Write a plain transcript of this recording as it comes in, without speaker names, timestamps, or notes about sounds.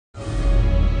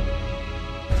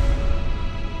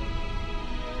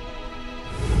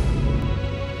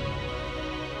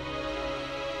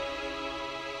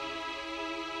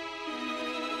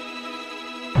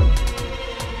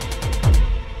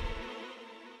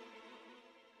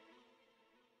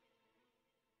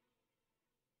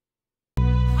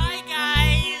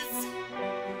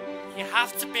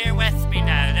have to bear with me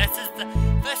now.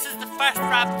 This is the first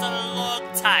rap in a long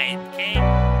time, okay?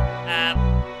 I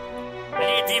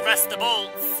need to de-rust the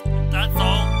bolts. That's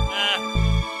all.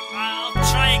 I'll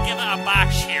try and give it a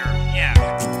bash here. Yeah.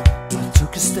 I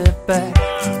took a step back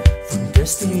from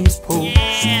destiny's pole.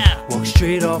 Yeah. Walked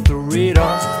straight off the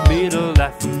radar, made a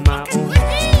life of my own.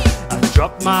 I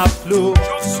dropped my flows,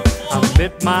 I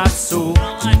met my soul.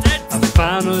 I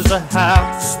found us a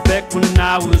house back when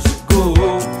I was a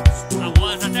ghost.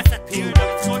 I disappeared,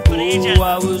 I was gone for ages. Oh,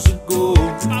 I was a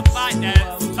ghost. I'm back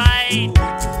now, it's fine.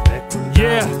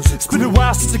 Yeah, it's been a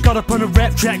while since I got up on a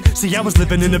rap track. See, I was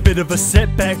living in a bit of a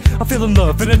setback. I fell in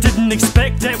love and I didn't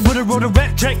expect that when I wrote a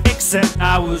rap track, except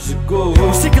I was a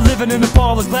ghost. Sick of living in a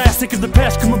ball of glass, sick of the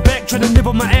past coming back, trying to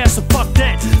nibble my ass, so fuck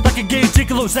that. Like a gay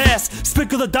gigolo's ass,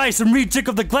 sprinkle the dice and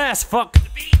re-jiggle the glass, fuck.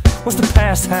 What's the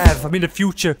past have? I mean the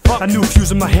future. Fuck. I knew a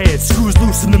fuse in my head, screws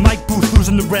loose in the mic booth,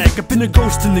 losing the rag. I've been a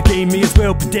ghost in the game, may as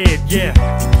well be dead, yeah.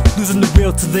 Losing the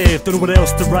will to live, don't know what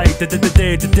else to write. How do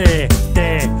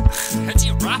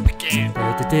you rap again?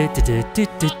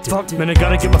 Fuck, man, I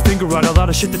gotta get my finger right. A lot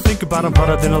of shit to think about. I'm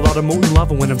hotter than a lot of molten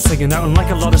lava when I'm singing out. And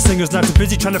like a lot of singers, not too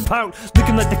busy trying to pout,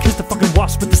 looking like they kissed the fucking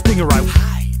wasp with the stinger out.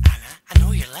 Hi, Anna, I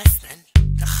know you're listening.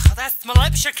 Ugh, that's my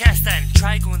lips you're kissing.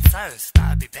 Try going south,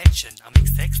 that'd be bitchin'. I'll make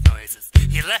sex noises.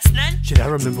 You listening? Shit, I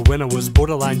remember when I was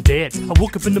borderline dead. I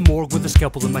woke up in the morgue with a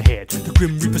scalpel in my head. The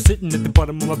Grim Reaper sitting at the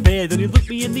bottom of my bed. And he looked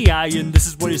me in the eye and this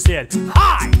is what he said.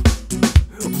 Hi!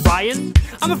 Ryan,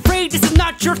 I'm afraid this is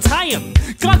not your time.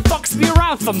 God fucks me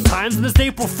around sometimes and it's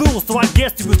April Fool, so I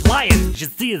guess he was lying. You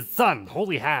should see his son,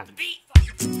 holy hand. Yeah,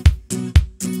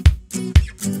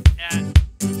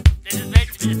 this is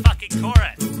meant to be the fucking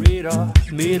chorus. Radar,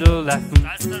 middle, left.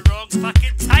 That's the wrong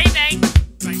fucking timing.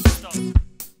 Right, stop.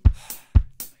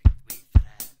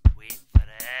 Wait for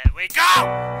it. We go!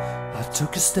 I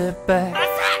took a step back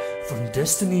from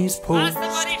destiny's pole. That's the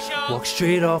money show. Walked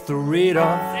straight off the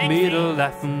radar, made a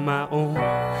life of my own.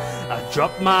 I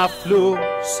dropped my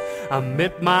flows, I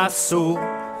met my soul.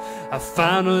 I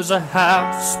found us a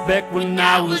house back when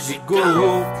I was a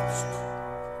ghost.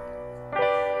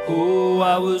 Oh,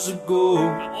 I was a ghost.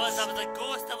 I was a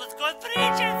ghost, I was gone for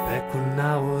ages. Back when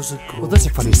I was a ghost. Well, that's a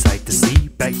funny sight to see.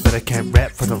 Back, but I can't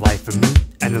rap for the life of me.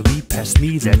 And a lead past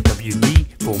me, that WD.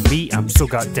 For me, I'm so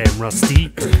goddamn rusty.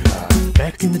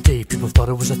 Back in the day, people thought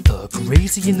I was a thug.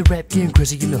 Crazy in the rap game,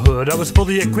 crazy in the hood. I was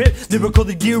fully equipped, lyrical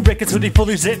the gear records, hoodie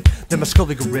fully zipped. Then my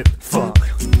scully got ripped. Fuck.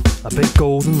 A bit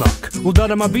golden luck. Well, down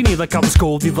on my beanie like I was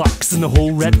Goldilocks. And the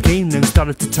whole rap game then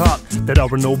started to talk. That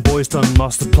RNO boys done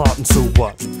master plot, and so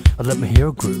what? I let my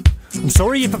hair grow. I'm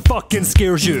sorry if it fucking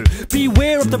scares you.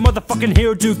 Beware of the motherfucking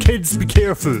hairdo, kids, be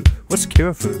careful. What's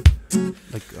careful?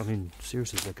 Like, I mean,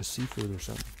 seriously, like a seafood or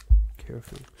something.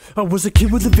 Careful. I was a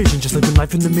kid with a vision, just living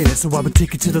life in the minute. So I would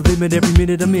take it to the limit every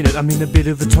minute I'm in it. I'm in a bit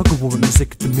of a tug of war with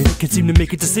music at the minute. Can't seem to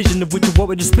make a decision of which or what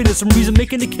way to spin it. Some reason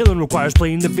making a killing requires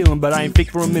playing the feeling. But I ain't fake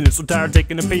for a minute, so tired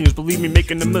taking opinions. Believe me,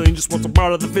 making a million just wants a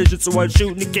part of the vision. So I'm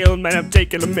shooting and killing, man, I'm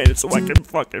taking a minute so I can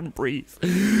fucking breathe.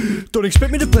 Don't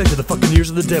expect me to play to the fucking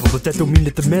ears of the devil, but that don't mean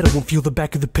that the metal won't feel the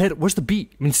back of the pedal. Where's the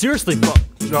beat? I mean, seriously, fuck.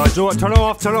 Turn it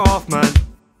off, man.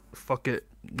 Fuck it.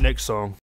 Next song.